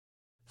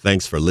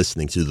Thanks for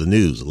listening to the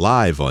news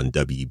live on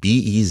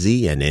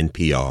WBEZ and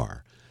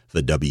NPR.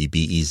 The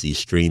WBEZ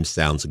stream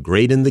sounds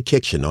great in the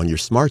kitchen on your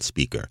smart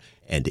speaker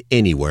and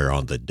anywhere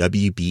on the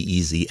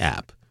WBEZ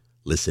app.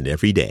 Listen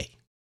every day.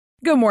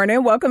 Good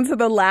morning. Welcome to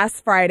the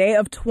last Friday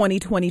of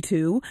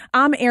 2022.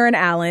 I'm Erin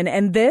Allen,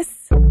 and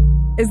this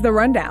is The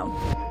Rundown.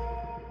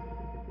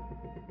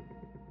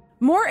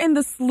 More in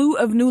the slew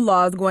of new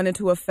laws going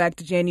into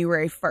effect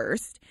January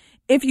 1st.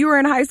 If you were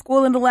in high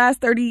school in the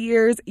last 30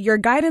 years, your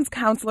guidance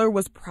counselor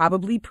was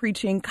probably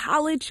preaching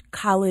college,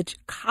 college,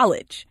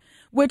 college,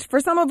 which for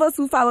some of us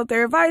who followed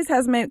their advice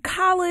has meant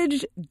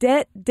college,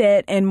 debt,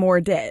 debt, and more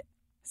debt.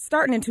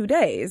 Starting in 2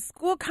 days,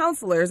 school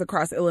counselors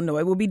across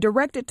Illinois will be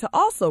directed to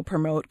also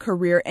promote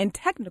career and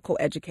technical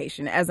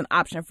education as an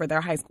option for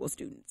their high school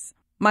students.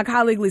 My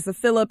colleague Lisa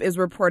Phillip is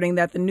reporting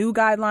that the new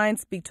guidelines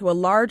speak to a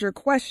larger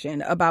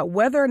question about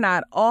whether or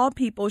not all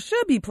people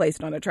should be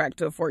placed on a track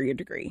to a four-year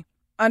degree.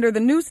 Under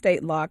the new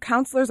state law,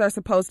 counselors are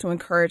supposed to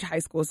encourage high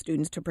school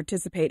students to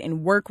participate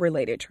in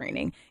work-related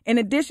training, in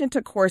addition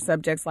to core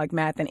subjects like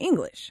math and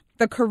English.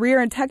 The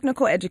career and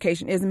technical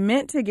education is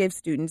meant to give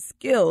students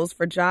skills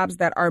for jobs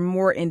that are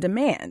more in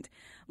demand,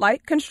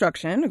 like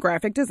construction,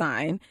 graphic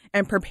design,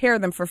 and prepare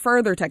them for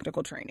further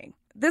technical training.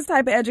 This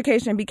type of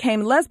education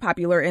became less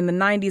popular in the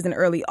 90s and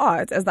early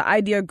aughts as the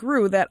idea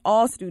grew that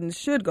all students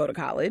should go to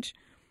college.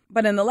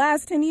 But in the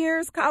last 10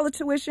 years, college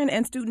tuition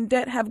and student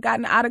debt have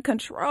gotten out of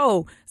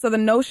control, so the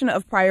notion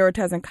of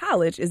prioritizing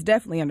college is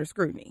definitely under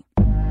scrutiny.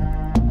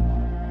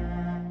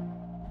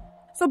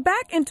 So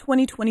back in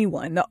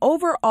 2021, the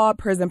overall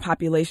prison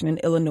population in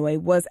Illinois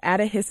was at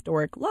a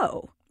historic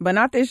low, but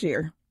not this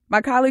year.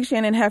 My colleague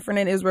Shannon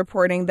Heffernan is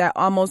reporting that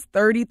almost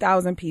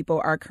 30,000 people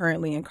are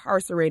currently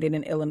incarcerated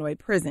in Illinois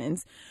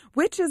prisons,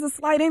 which is a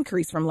slight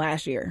increase from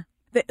last year.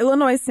 The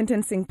Illinois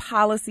Sentencing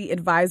Policy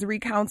Advisory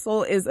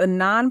Council is a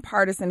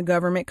nonpartisan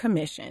government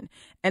commission,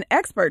 and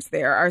experts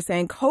there are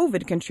saying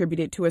COVID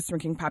contributed to a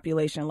shrinking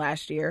population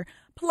last year.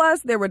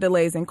 Plus, there were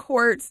delays in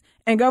courts,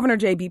 and Governor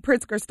J.B.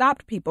 Pritzker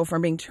stopped people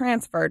from being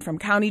transferred from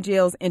county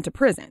jails into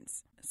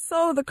prisons.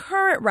 So the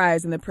current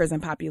rise in the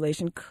prison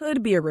population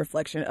could be a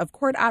reflection of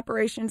court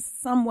operations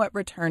somewhat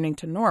returning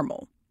to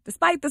normal.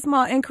 Despite the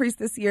small increase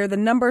this year, the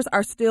numbers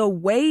are still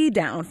way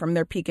down from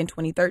their peak in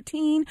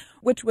 2013,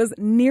 which was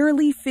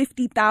nearly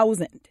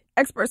 50,000.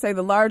 Experts say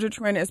the larger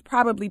trend is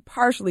probably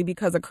partially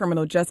because of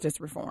criminal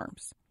justice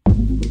reforms.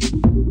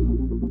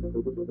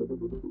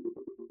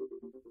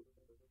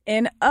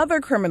 In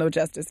other criminal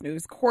justice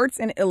news, courts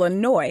in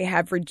Illinois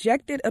have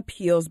rejected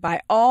appeals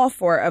by all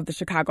four of the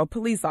Chicago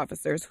police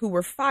officers who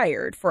were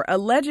fired for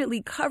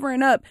allegedly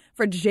covering up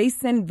for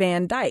Jason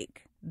Van Dyke.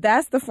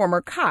 That's the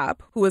former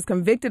cop who was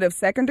convicted of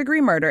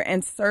second-degree murder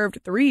and served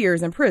 3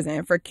 years in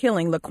prison for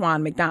killing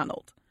Laquan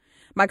McDonald.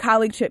 My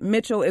colleague Chip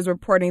Mitchell is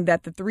reporting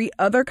that the 3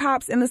 other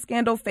cops in the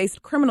scandal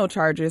faced criminal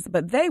charges,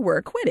 but they were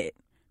acquitted.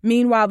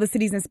 Meanwhile, the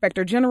city's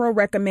inspector general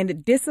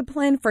recommended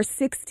discipline for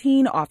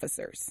 16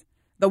 officers.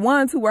 The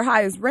ones who were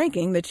highest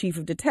ranking, the chief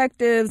of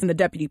detectives and the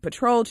deputy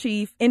patrol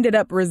chief, ended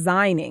up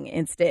resigning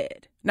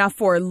instead. Now,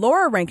 4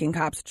 lower ranking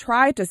cops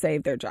tried to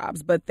save their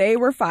jobs, but they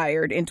were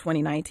fired in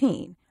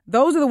 2019.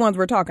 Those are the ones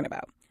we're talking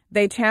about.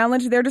 They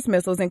challenged their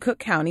dismissals in Cook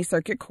County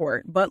Circuit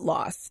Court, but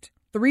lost.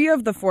 3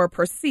 of the 4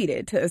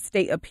 proceeded to a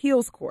state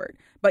appeals court,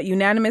 but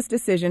unanimous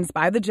decisions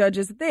by the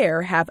judges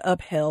there have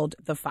upheld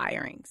the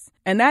firings.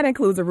 And that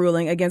includes a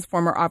ruling against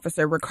former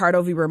officer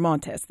Ricardo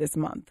Viramontes this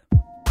month.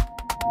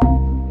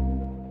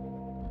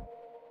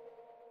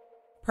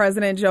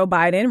 President Joe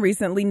Biden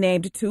recently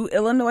named 2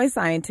 Illinois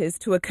scientists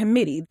to a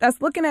committee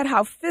that's looking at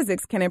how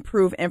physics can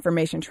improve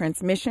information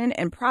transmission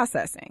and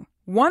processing.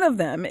 One of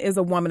them is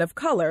a woman of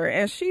color,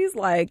 and she's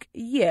like,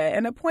 yeah,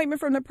 an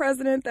appointment from the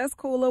president, that's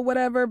cool or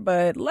whatever,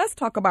 but let's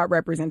talk about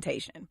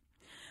representation.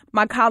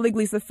 My colleague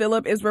Lisa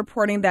Phillip is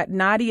reporting that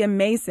Nadia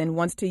Mason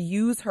wants to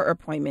use her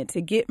appointment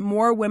to get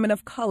more women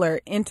of color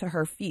into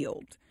her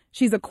field.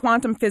 She's a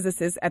quantum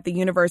physicist at the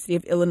University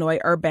of Illinois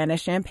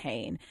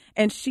Urbana-Champaign,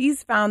 and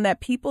she's found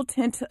that people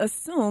tend to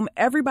assume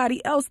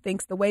everybody else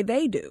thinks the way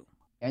they do.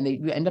 And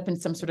you end up in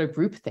some sort of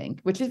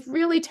groupthink, which is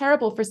really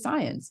terrible for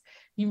science.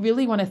 You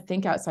really want to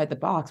think outside the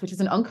box, which is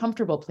an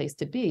uncomfortable place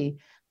to be,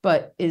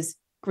 but is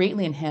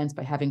greatly enhanced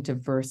by having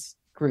diverse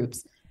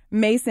groups.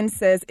 Mason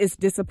says it's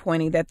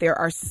disappointing that there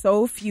are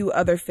so few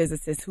other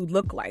physicists who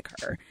look like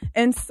her.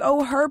 And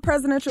so her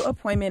presidential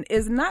appointment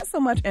is not so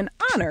much an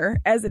honor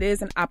as it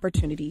is an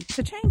opportunity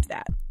to change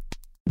that.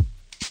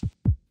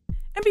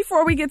 And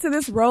before we get to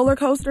this roller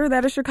coaster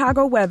that is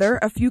Chicago weather,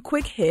 a few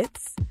quick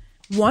hits.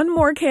 One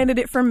more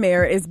candidate for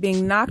mayor is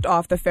being knocked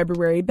off the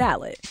February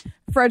ballot.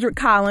 Frederick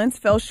Collins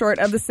fell short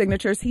of the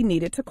signatures he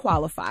needed to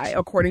qualify,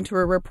 according to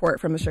a report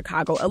from the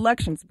Chicago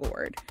Elections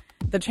Board.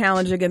 The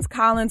challenge against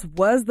Collins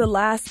was the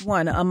last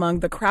one among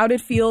the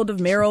crowded field of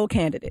mayoral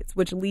candidates,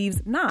 which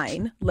leaves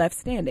 9 left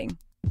standing.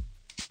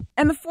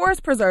 And the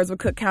Forest Preserves of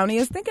Cook County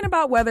is thinking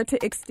about whether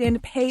to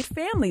extend paid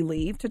family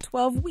leave to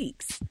 12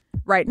 weeks.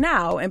 Right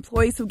now,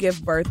 employees who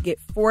give birth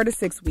get 4 to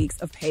 6 weeks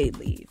of paid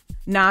leave.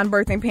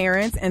 Non-birthing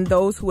parents and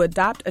those who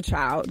adopt a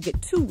child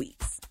get 2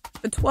 weeks.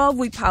 the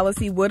 12-week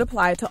policy would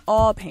apply to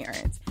all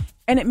parents,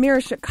 and it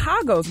mirrors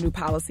Chicago's new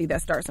policy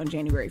that starts on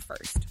January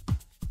 1st.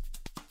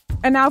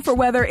 And now for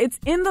weather. It's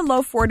in the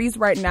low 40s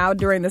right now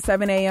during the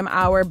 7 a.m.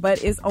 hour,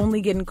 but is only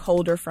getting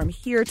colder from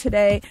here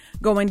today,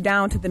 going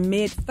down to the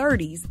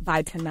mid-30s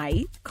by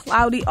tonight.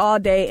 Cloudy all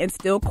day and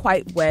still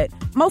quite wet,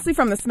 mostly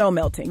from the snow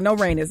melting. No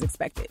rain is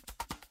expected.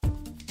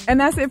 And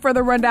that's it for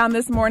the rundown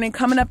this morning.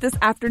 Coming up this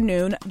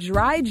afternoon,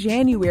 dry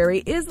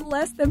January is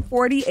less than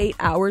 48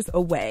 hours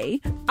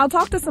away. I'll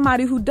talk to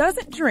somebody who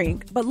doesn't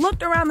drink, but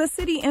looked around the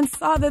city and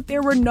saw that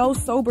there were no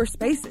sober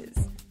spaces.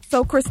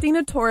 So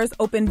Christina Torres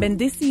opened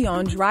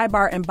Bendición Dry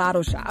Bar and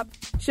Bottle Shop.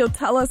 She'll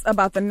tell us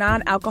about the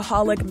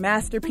non-alcoholic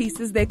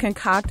masterpieces they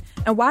concoct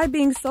and why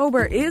being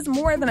sober is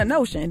more than a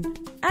notion.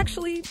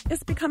 Actually,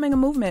 it's becoming a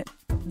movement.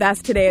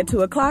 That's today at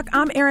 2 o'clock.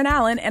 I'm Erin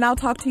Allen, and I'll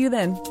talk to you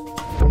then.